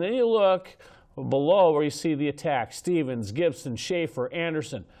attacks. And then you look below where you see the attack: Stevens, Gibson, Schaefer,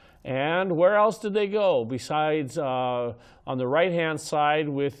 Anderson. And where else did they go besides on the right-hand side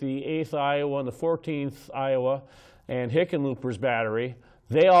with the 8th Iowa and the 14th Iowa and Hickenlooper's battery?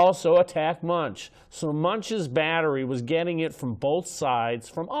 They also attacked Munch. So Munch's battery was getting it from both sides,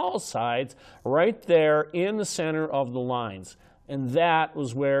 from all sides, right there in the center of the lines. And that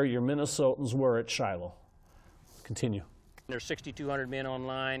was where your Minnesotans were at Shiloh. Continue. there's 6,200 men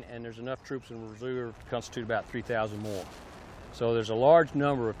online, and there's enough troops in reserve to constitute about 3,000 more. So there's a large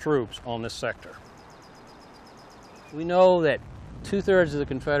number of troops on this sector. We know that 2/3 of the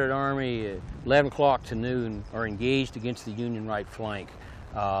Confederate Army at 11 o'clock to noon are engaged against the Union right flank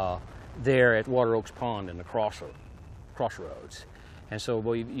there at Water Oaks Pond in the crossroads. And so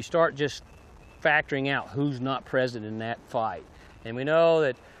well, you start just factoring out who's not present in that fight. And we know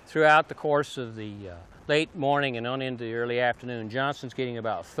that throughout the course of the late morning and on into the early afternoon, Johnston's getting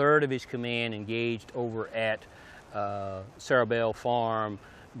about 1/3 of his command engaged over at Sarah Bell Farm,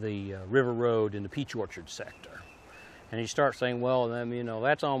 the River Road, and the Peach Orchard sector. And you start saying, well, then, you know,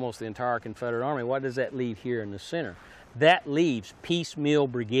 that's almost the entire Confederate Army. What does that leave here in the center? That leaves piecemeal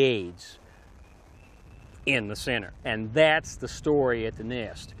brigades in the center. And that's the story at the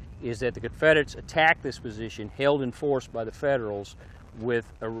Nest, is that the Confederates attacked this position, held in force by the Federals, with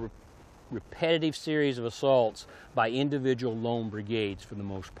a repetitive series of assaults by individual lone brigades for the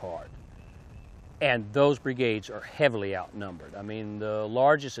most part. And those brigades are heavily outnumbered. I mean, the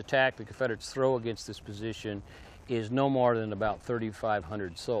largest attack the Confederates throw against this position is no more than about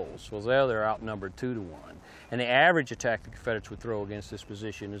 3,500 souls. So there they're outnumbered 2 to 1. And the average attack the Confederates would throw against this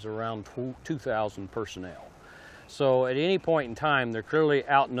position is around 2,000 personnel. So at any point in time, they're clearly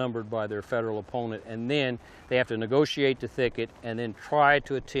outnumbered by their Federal opponent, and then they have to negotiate the thicket and then try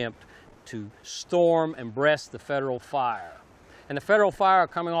to attempt to storm and breast the Federal fire. And the Federal fire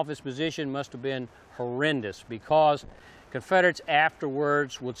coming off this position must have been horrendous, because Confederates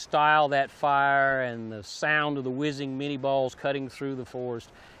afterwards would style that fire and the sound of the whizzing Minnie balls cutting through the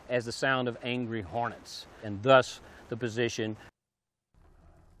forest as the sound of angry hornets, and thus the position.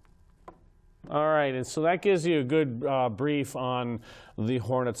 All right, and so that gives you a good brief on the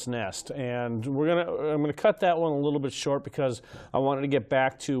hornet's nest, and I'm gonna cut that one a little bit short because I wanted to get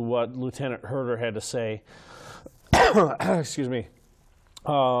back to what Lieutenant Herter had to say. Excuse me.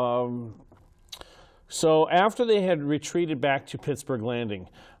 So after they had retreated back to Pittsburgh Landing,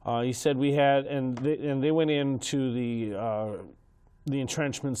 he said we had, and they went into the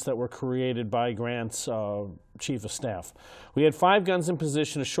entrenchments that were created by Grant's chief of staff. We had 5 guns in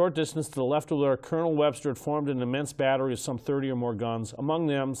position a short distance to the left of where Colonel Webster had formed an immense battery of some 30 or more guns, among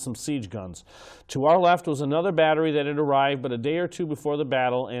them some siege guns. To our left was another battery that had arrived but a day or two before the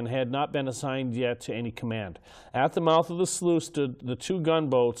battle and had not been assigned yet to any command. At the mouth of the slough stood the 2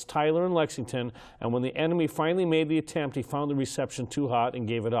 gunboats, Tyler and Lexington, and when the enemy finally made the attempt, he found the reception too hot and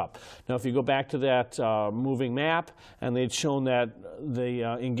gave it up. Now, if you go back to that moving map, and they'd shown that the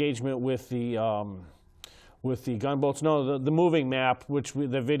engagement with the gunboats, no, the moving map, which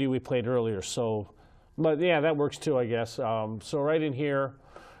the video we played earlier. So, but yeah, that works too, I guess. So right in here,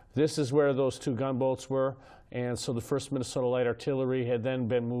 this is where those 2 gunboats were, and so the 1st Minnesota Light Artillery had then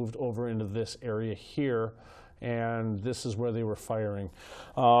been moved over into this area here, and this is where they were firing.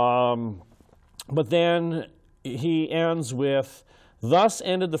 But then he ends with, "Thus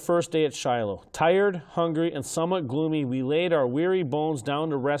ended the first day at Shiloh. Tired, hungry, and somewhat gloomy, we laid our weary bones down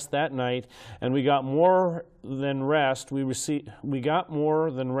to rest that night, and we got more than rest. We received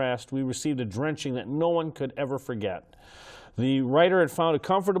a drenching that no one could ever forget." The writer had found a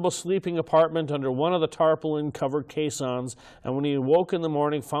comfortable sleeping apartment under one of the tarpaulin-covered caissons, and when he awoke in the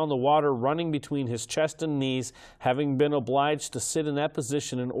morning, found the water running between his chest and knees, having been obliged to sit in that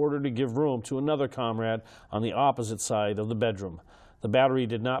position in order to give room to another comrade on the opposite side of the bedroom. The battery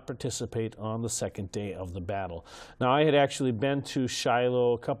did not participate on the 2nd day of the battle. Now, I had actually been to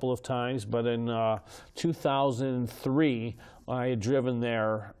Shiloh a couple of times, but in 2003, I had driven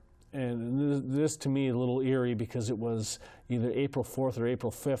there, and this to me is a little eerie because it was either April 4th or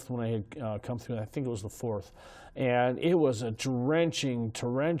April 5th when I had come through. I think it was the 4th. And it was a drenching,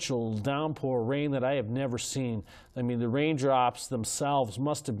 torrential downpour rain that I have never seen. I mean, the raindrops themselves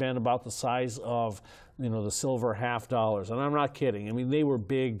must have been about the size of, you know, the silver $50. And I'm not kidding. I mean, they were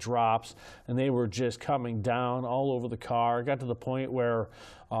big drops, and they were just coming down all over the car. It got to the point where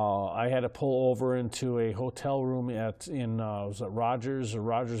I had to pull over into a hotel room was it Rogers or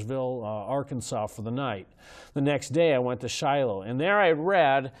Rogersville, Arkansas for the night. The next day I went to Shiloh, and there I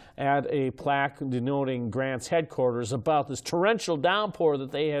read at a plaque denoting Grant's headquarters about this torrential downpour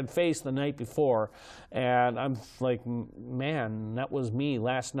that they had faced the night before. And I'm like, man, that was me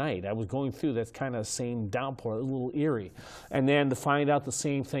last night. I was going through that kind of same downpour, a little eerie. And then to find out the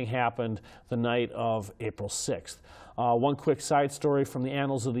same thing happened the night of April 6th. One quick side story from the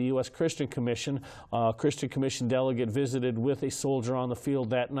annals of the U.S. Christian Commission. Christian Commission delegate visited with a soldier on the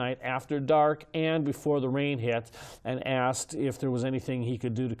field that night after dark and before the rain hit, and asked if there was anything he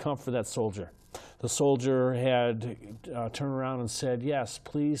could do to comfort that soldier. The soldier had turned around and said, "Yes,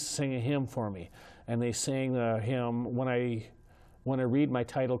 please sing a hymn for me." And they sang the hymn, When I Read My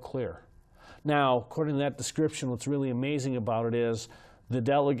Title Clear. Now, according to that description, what's really amazing about it is the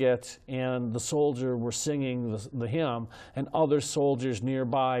delegate and the soldier were singing the hymn, and other soldiers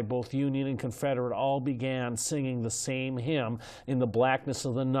nearby, both Union and Confederate, all began singing the same hymn in the blackness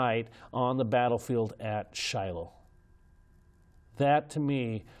of the night on the battlefield at Shiloh. That, to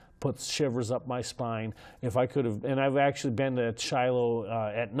me, puts shivers up my spine. If I could have, and I've actually been to Shiloh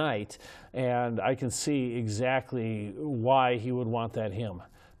at night, and I can see exactly why he would want that hymn,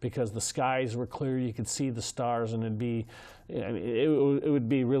 because the skies were clear, you could see the stars, and it would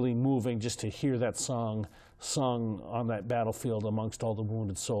be really moving just to hear that song sung on that battlefield amongst all the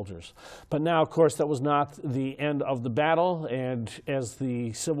wounded soldiers. But now, of course, that was not the end of the battle, and as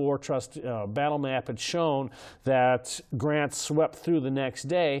the Civil War Trust battle map had shown that Grant swept through the next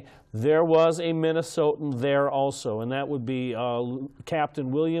day, there was a Minnesotan there also, and that would be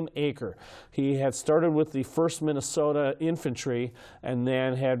Captain William Aker. He had started with the 1st Minnesota Infantry and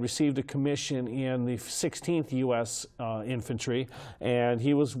then had received a commission in the 16th U.S. Infantry, and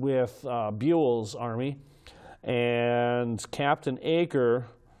he was with Buell's Army. And Captain Aker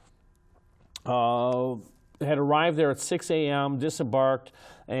had arrived there at 6 a.m., disembarked,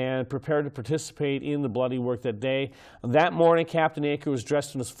 and prepared to participate in the bloody work that day. That morning, Captain Aker was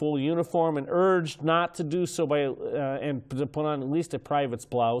dressed in his full uniform and urged not to do so and to put on at least a private's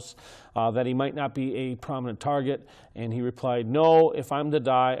blouse, that he might not be a prominent target. And he replied, "No, if I'm to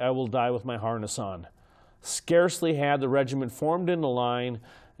die, I will die with my harness on." Scarcely had the regiment formed in a line,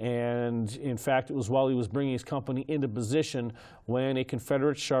 and in fact, it was while he was bringing his company into position when a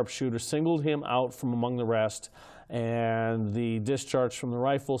Confederate sharpshooter singled him out from among the rest, and the discharge from the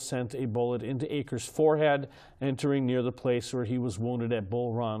rifle sent a bullet into Aker's forehead, entering near the place where he was wounded at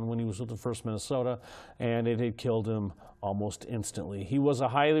Bull Run when he was with the 1st Minnesota, and it had killed him almost instantly. He was a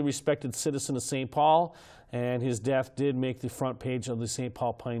highly respected citizen of St. Paul, and his death did make the front page of the St.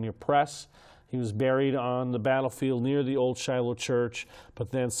 Paul Pioneer Press. He was buried on the battlefield near the old Shiloh Church,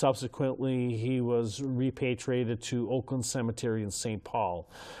 but then subsequently he was repatriated to Oakland Cemetery in St. Paul.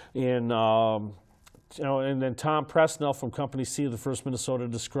 And then Tom Presnell from Company C of the 1st Minnesota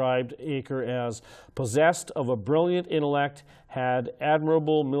described Aker as possessed of a brilliant intellect, had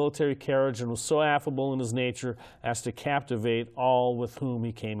admirable military carriage, and was so affable in his nature as to captivate all with whom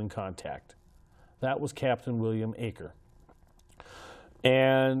he came in contact. That was Captain William Aker.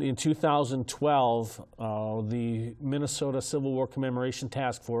 And in 2012, the Minnesota Civil War Commemoration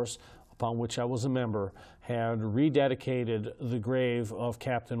Task Force, upon which I was a member, had rededicated the grave of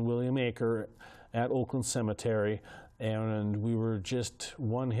Captain William Aker at Oakland Cemetery, and we were just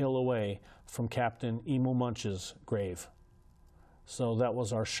one hill away from Captain Emo Munch's grave. So that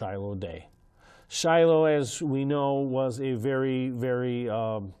was our Shiloh day. Shiloh, as we know, was a very, very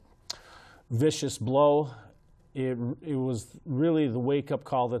vicious blow. It was really the wake-up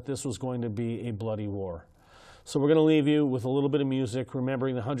call that this was going to be a bloody war. So we're going to leave you with a little bit of music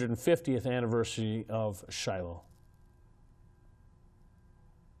remembering the 150th anniversary of Shiloh.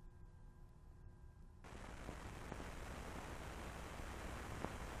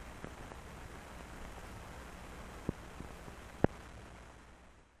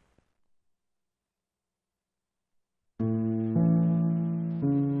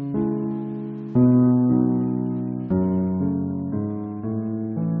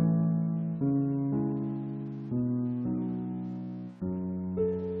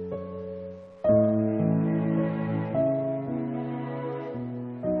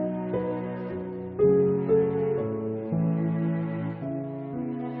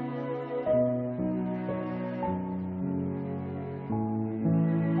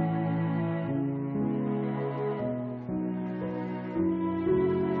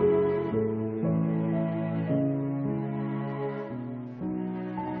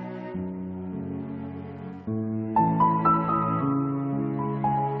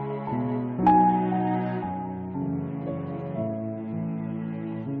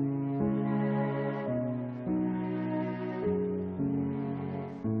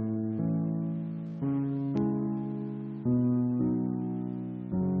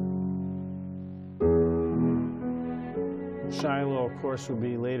 Shiloh, of course, would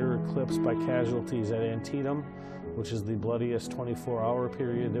be later eclipsed by casualties at Antietam, which is the bloodiest 24-hour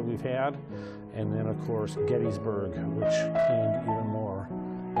period that we've had, and then, of course, Gettysburg, which claimed even more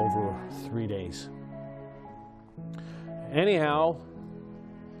over 3 days. Anyhow,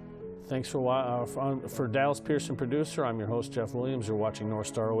 thanks for Dallas Pearson producer. I'm your host, Jeff Williams. You're watching North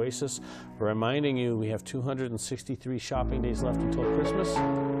Star Oasis. Reminding you, we have 263 shopping days left until Christmas.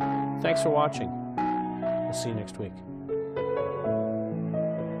 Thanks for watching. We'll see you next week.